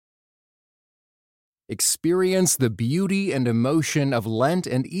Experience the beauty and emotion of Lent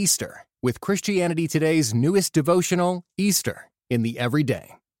and Easter with Christianity Today's newest devotional, Easter, in the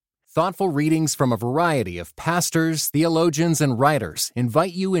Everyday. Thoughtful readings from a variety of pastors, theologians, and writers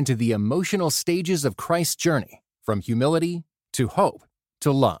invite you into the emotional stages of Christ's journey, from humility to hope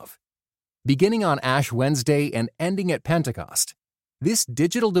to love. Beginning on Ash Wednesday and ending at Pentecost, this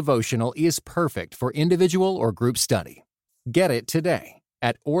digital devotional is perfect for individual or group study. Get it today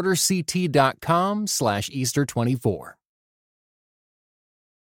at orderct.com/Easter24.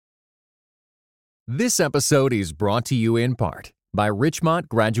 This episode is brought to you in part by Richmont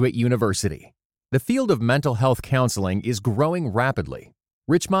Graduate University. The field of mental health counseling is growing rapidly.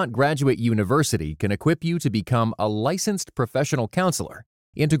 Richmont Graduate University can equip you to become a licensed professional counselor,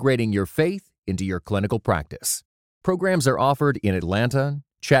 integrating your faith into your clinical practice. Programs are offered in Atlanta,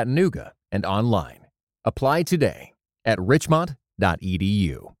 Chattanooga, and online. Apply today at richmont.edu.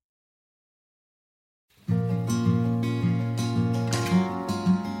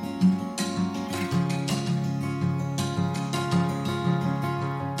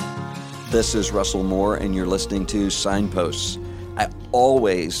 This is Russell Moore, and you're listening to Signposts. I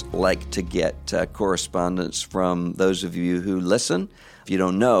always like to get correspondence from those of you who listen. If you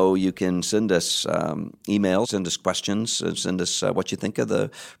don't know, you can send us emails, send us questions, send us what you think of the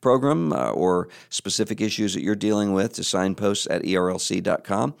program or specific issues that you're dealing with to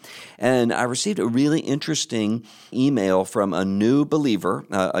signposts@erlc.com. And I received a really interesting email from a new believer,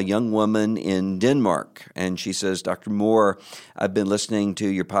 a young woman in Denmark. And she says, Dr. Moore, I've been listening to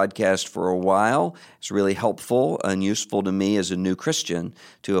your podcast for a while. It's really helpful and useful to me as a new Christian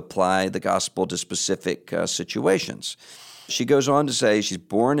to apply the gospel to specific situations. She goes on to say she's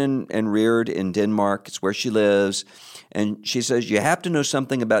born and reared in Denmark. It's where she lives. And she says, you have to know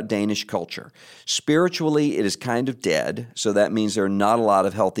something about Danish culture. Spiritually, it is kind of dead, so that means there are not a lot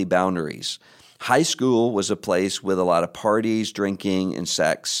of healthy boundaries. High school was a place with a lot of parties, drinking, and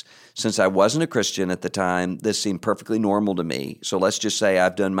sex. Since I wasn't a Christian at the time, this seemed perfectly normal to me. So let's just say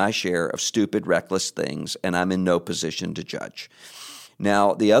I've done my share of stupid, reckless things, and I'm in no position to judge.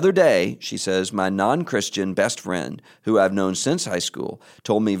 Now, the other day, she says, my non-Christian best friend, who I've known since high school,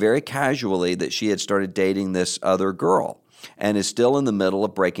 told me very casually that she had started dating this other girl and is still in the middle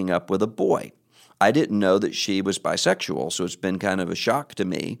of breaking up with a boy. I didn't know that she was bisexual, so it's been kind of a shock to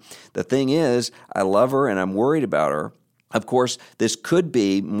me. The thing is, I love her and I'm worried about her. Of course, this could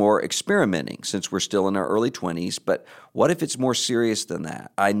be more experimenting since we're still in our early 20s, but what if it's more serious than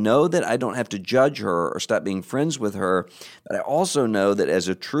that? I know that I don't have to judge her or stop being friends with her, but I also know that as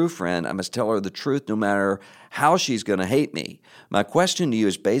a true friend, I must tell her the truth no matter how she's going to hate me. My question to you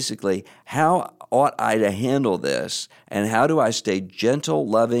is basically, how ought I to handle this, and how do I stay gentle,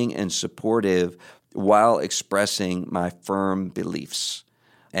 loving, and supportive while expressing my firm beliefs?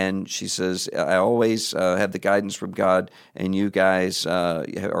 And she says, I always have the guidance from God, and you guys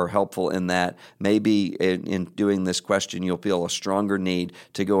are helpful in that. Maybe in doing this question, you'll feel a stronger need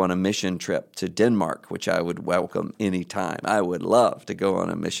to go on a mission trip to Denmark, which I would welcome anytime. I would love to go on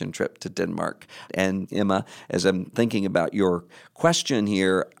a mission trip to Denmark. And Emma, as I'm thinking about your question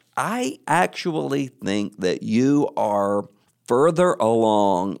here, I actually think that you are further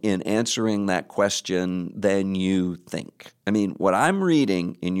along in answering that question than you think. I mean, what I'm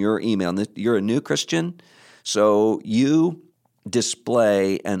reading in your email, you're a new Christian, so you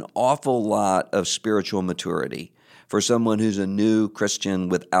display an awful lot of spiritual maturity for someone who's a new Christian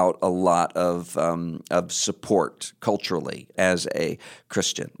without a lot of support culturally as a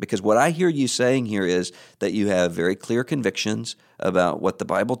Christian. Because what I hear you saying here is that you have very clear convictions about what the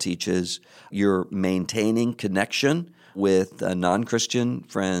Bible teaches. You're maintaining connection with non-Christian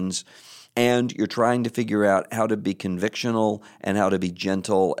friends, and you're trying to figure out how to be convictional and how to be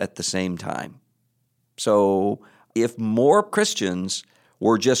gentle at the same time. So if more Christians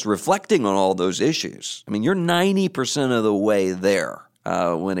were just reflecting on all those issues, I mean, you're 90% of the way there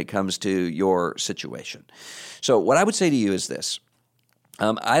when it comes to your situation. So what I would say to you is this.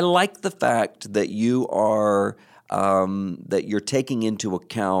 I like the fact that you are that you're taking into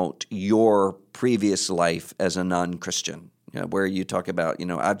account your previous life as a non-Christian, where you talk about,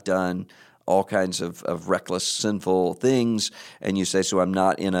 I've done all kinds of reckless, sinful things, and you say, so I'm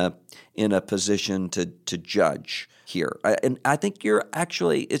not in a position to judge here. And I think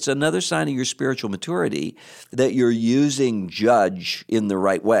it's another sign of your spiritual maturity that you're using judge in the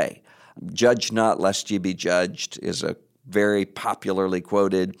right way. Judge not lest ye be judged is a very popularly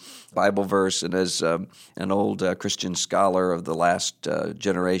quoted Bible verse, and as an old Christian scholar of the last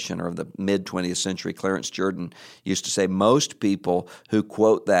generation or of the mid-20th century, Clarence Jordan, used to say, most people who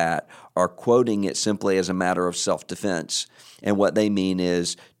quote that are quoting it simply as a matter of self-defense. And what they mean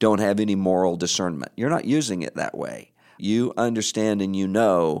is, don't have any moral discernment. You're not using it that way. You understand and you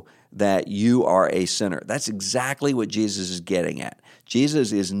know that you are a sinner. That's exactly what Jesus is getting at.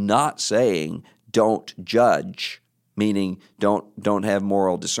 Jesus is not saying don't judge, meaning don't have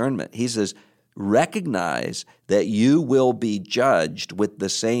moral discernment. He says recognize that you will be judged with the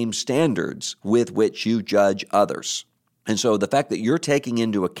same standards with which you judge others. And so the fact that you're taking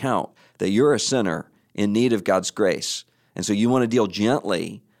into account that you're a sinner in need of God's grace, and so you want to deal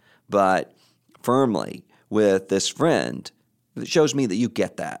gently but firmly with this friend, it shows me that you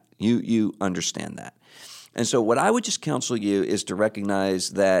get that. You understand that. And so what I would just counsel you is to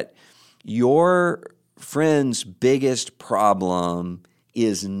recognize that your friend's biggest problem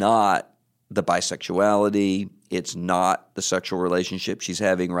is not the bisexuality. It's not the sexual relationship she's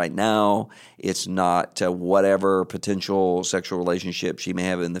having right now. It's not whatever potential sexual relationship she may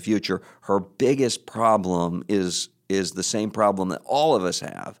have in the future. Her biggest problem is the same problem that all of us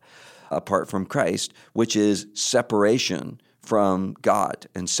have apart from Christ, which is separation from God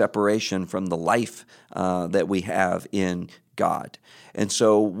and separation from the life that we have in God. And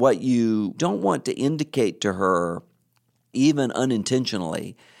so what you don't want to indicate to her, even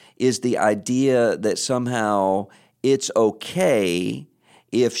unintentionally, is the idea that somehow it's okay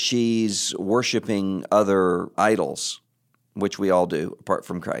if she's worshiping other idols, which we all do apart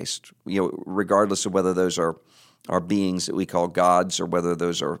from Christ, regardless of whether those are beings that we call gods or whether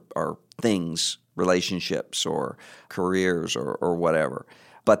those are things, relationships or careers or whatever,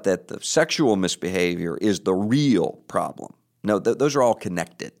 but that the sexual misbehavior is the real problem. No, those are all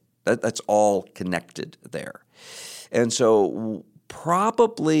connected. That's all connected there. And so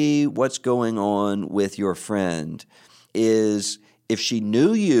probably what's going on with your friend is if she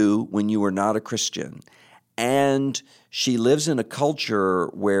knew you when you were not a Christian and she lives in a culture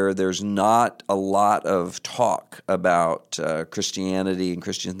where there's not a lot of talk about Christianity and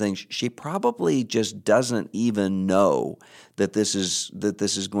Christian things, she probably just doesn't even know that this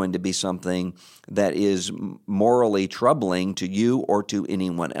is going to be something that is morally troubling to you or to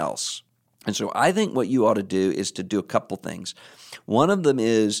anyone else. And so I think what you ought to do is to do a couple things. One of them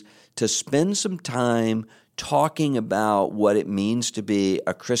is to spend some time talking about what it means to be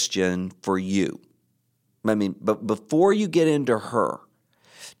a Christian for you. I mean, but before you get into her,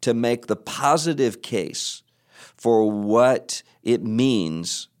 to make the positive case for what it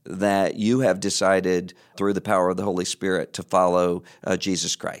means that you have decided through the power of the Holy Spirit to follow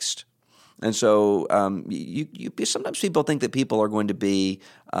Jesus Christ. And so sometimes people think that people are going to be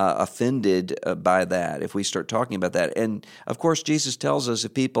offended by that if we start talking about that. And, of course, Jesus tells us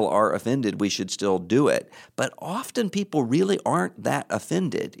if people are offended, we should still do it. But often people really aren't that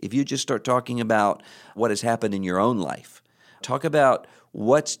offended if you just start talking about what has happened in your own life. Talk about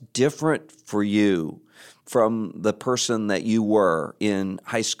what's different for you from the person that you were in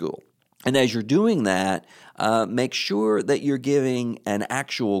high school. And as you're doing that, make sure that you're giving an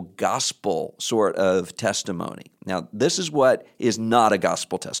actual gospel sort of testimony. Now, this is what is not a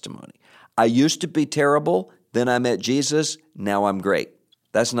gospel testimony. I used to be terrible, then I met Jesus, now I'm great.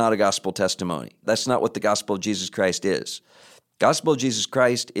 That's not a gospel testimony. That's not what the gospel of Jesus Christ is. Gospel of Jesus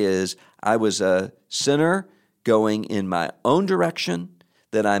Christ is I was a sinner going in my own direction,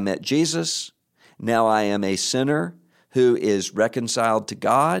 then I met Jesus. Now I am a sinner who is reconciled to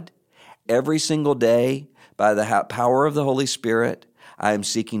God. Every single day, by the power of the Holy Spirit, I am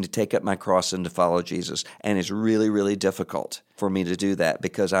seeking to take up my cross and to follow Jesus. And it's really, really difficult for me to do that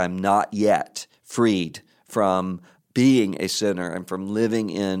because I'm not yet freed from being a sinner and from living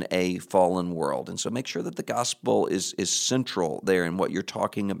in a fallen world. And so make sure that the gospel is central there in what you're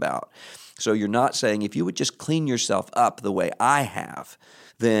talking about. So you're not saying, if you would just clean yourself up the way I have,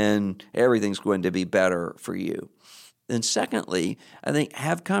 then everything's going to be better for you. And secondly, I think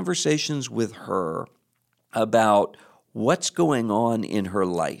have conversations with her about what's going on in her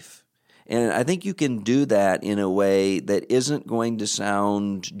life. And I think you can do that in a way that isn't going to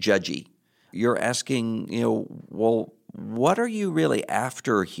sound judgy. You're asking, well, what are you really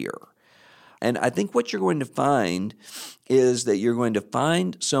after here? And I think what you're going to find is that you're going to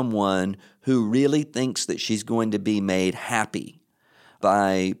find someone who really thinks that she's going to be made happy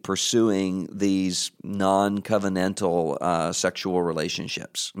by pursuing these non-covenantal sexual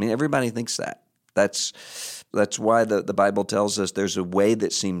relationships. I mean, everybody thinks that. That's why the Bible tells us there's a way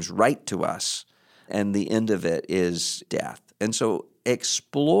that seems right to us, and the end of it is death. And so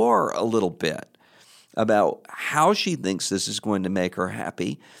explore a little bit about how she thinks this is going to make her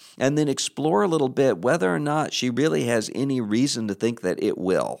happy, and then explore a little bit whether or not she really has any reason to think that it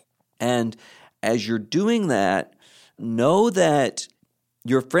will. And as you're doing that, know that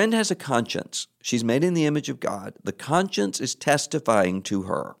your friend has a conscience. She's made in the image of God. The conscience is testifying to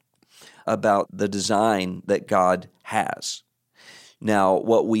her about the design that God has. Now,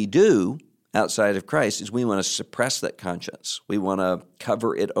 what we do outside of Christ is we want to suppress that conscience. We want to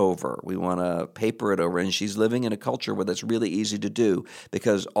cover it over. We want to paper it over. And she's living in a culture where that's really easy to do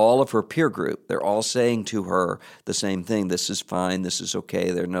because all of her peer group, they're all saying to her the same thing. This is fine. This is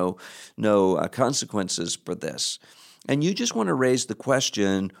okay. There are no consequences for this. And you just want to raise the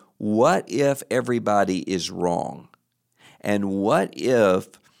question, what if everybody is wrong? And what if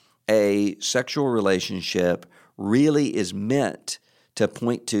a sexual relationship really is meant to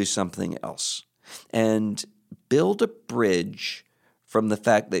point to something else? And build a bridge from the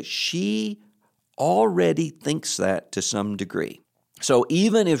fact that she already thinks that to some degree. So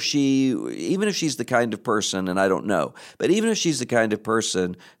even if she's the kind of person, and I don't know, but even if she's the kind of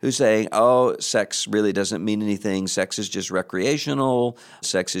person who's saying, oh, sex really doesn't mean anything, sex is just recreational,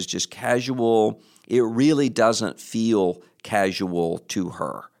 sex is just casual, it really doesn't feel casual to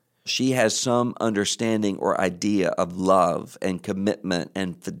her. She has some understanding or idea of love and commitment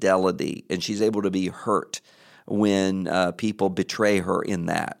and fidelity, and she's able to be hurt when people betray her in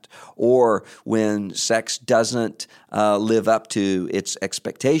that, or when sex doesn't live up to its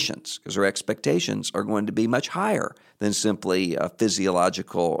expectations, because her expectations are going to be much higher than simply a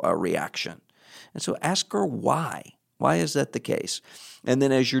physiological reaction. And so ask her why. Why is that the case? And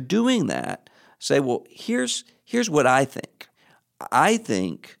then as you're doing that, say, well, here's what I think. I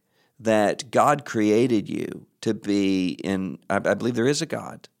think that God created you to be in, I believe there is a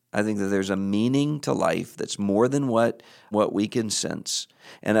God. I think that there's a meaning to life that's more than what we can sense.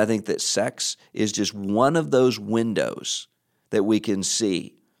 And I think that sex is just one of those windows that we can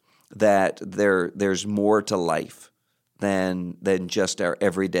see that there's more to life than just our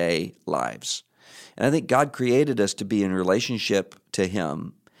everyday lives. And I think God created us to be in relationship to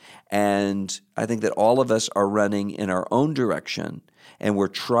Him. And I think that all of us are running in our own direction, and we're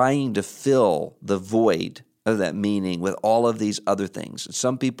trying to fill the void of that meaning with all of these other things. And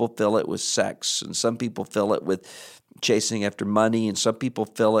some people fill it with sex, and some people fill it with chasing after money, and some people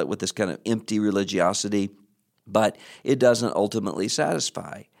fill it with this kind of empty religiosity, but it doesn't ultimately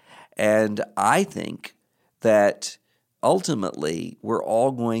satisfy. And I think that ultimately we're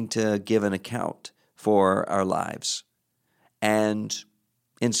all going to give an account for our lives. And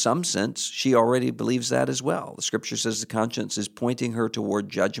in some sense, she already believes that as well. The scripture says the conscience is pointing her toward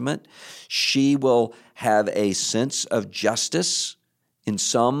judgment. She will have a sense of justice in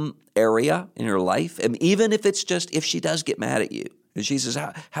some area in her life. And even if it's just if she does get mad at you, and she says,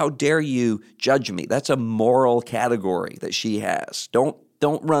 how dare you judge me? That's a moral category that she has. Don't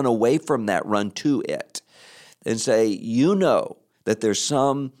run away from that, run to it. And say, you know that there's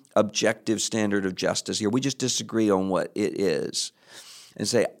some objective standard of justice here. We just disagree on what it is. And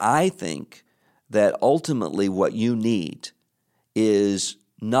say, I think that ultimately what you need is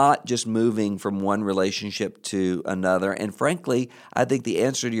not just moving from one relationship to another. And frankly, I think the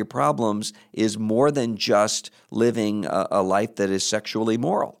answer to your problems is more than just living a life that is sexually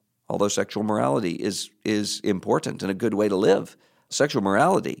moral, although sexual morality is important and a good way to live. Sexual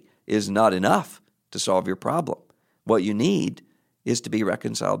morality is not enough to solve your problem. What you need is to be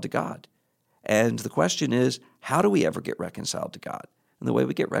reconciled to God. And the question is, how do we ever get reconciled to God? And the way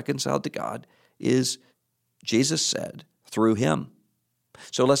we get reconciled to God is, Jesus said, through Him.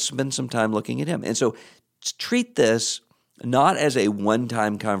 So let's spend some time looking at Him. And so treat this not as a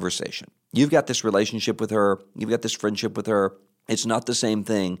one-time conversation. You've got this relationship with her. You've got this friendship with her. It's not the same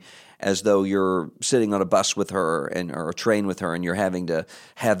thing as though you're sitting on a bus with her or a train with her and you're having to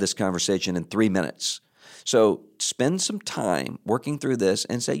have this conversation in 3 minutes. So spend some time working through this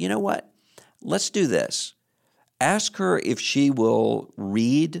and say, you know what? Let's do this. Ask her if she will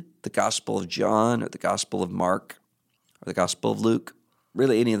read the Gospel of John or the Gospel of Mark or the Gospel of Luke,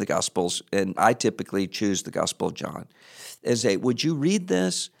 really any of the Gospels, and I typically choose the Gospel of John, and say, would you read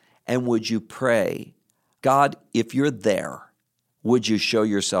this and would you pray, God, if you're there, would you show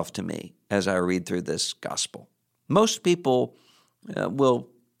yourself to me as I read through this Gospel? Most people will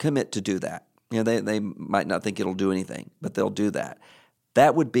commit to do that. You know, they might not think it'll do anything, but they'll do that.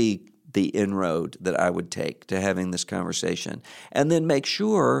 That would be the inroad that I would take to having this conversation. And then make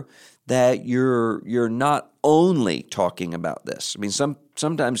sure that you're not only talking about this. I mean,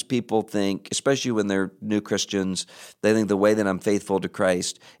 sometimes people think, especially when they're new Christians, they think the way that I'm faithful to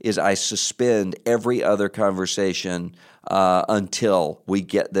Christ is I suspend every other conversation until we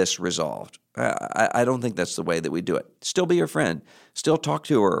get this resolved. I don't think that's the way that we do it. Still be your friend. Still talk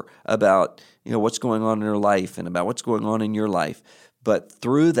to her about what's going on in her life and about what's going on in your life. But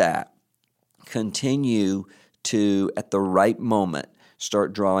through that, continue to, at the right moment,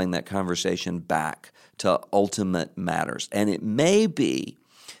 start drawing that conversation back to ultimate matters. And it may be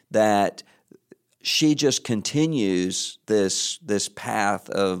that she just continues this path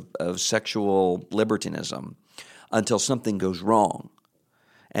of sexual libertinism until something goes wrong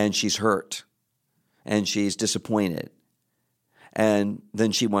and she's hurt and she's disappointed. And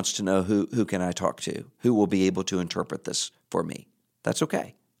then she wants to know who can I talk to? Who will be able to interpret this for me? That's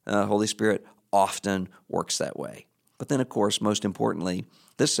okay. Holy Spirit often works that way. But then, of course, most importantly,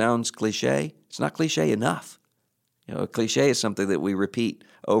 this sounds cliche. It's not cliche enough. A cliche is something that we repeat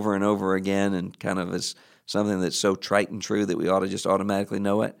over and over again and kind of is something that's so trite and true that we ought to just automatically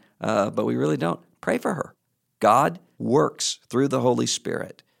know it, but we really don't. Pray for her. God works through the Holy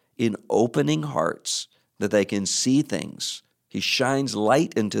Spirit in opening hearts that they can see things. He shines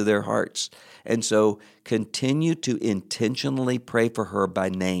light into their hearts. And so continue to intentionally pray for her by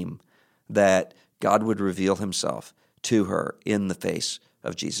name, that God would reveal himself to her in the face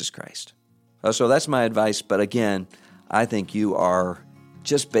of Jesus Christ. So that's my advice. But again, I think you are,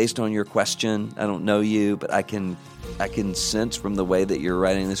 just based on your question, I don't know you, but I can sense from the way that you're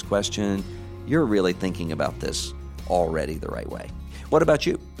writing this question, you're really thinking about this already the right way. What about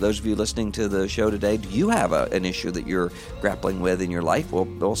you? Those of you listening to the show today, do you have an issue that you're grappling with in your life?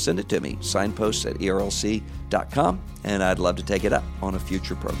 Well, send it to me, signposts@erlc.com, and I'd love to take it up on a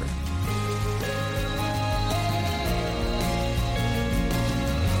future program.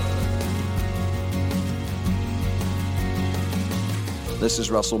 This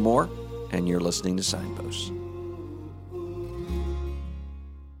is Russell Moore, and you're listening to Signposts.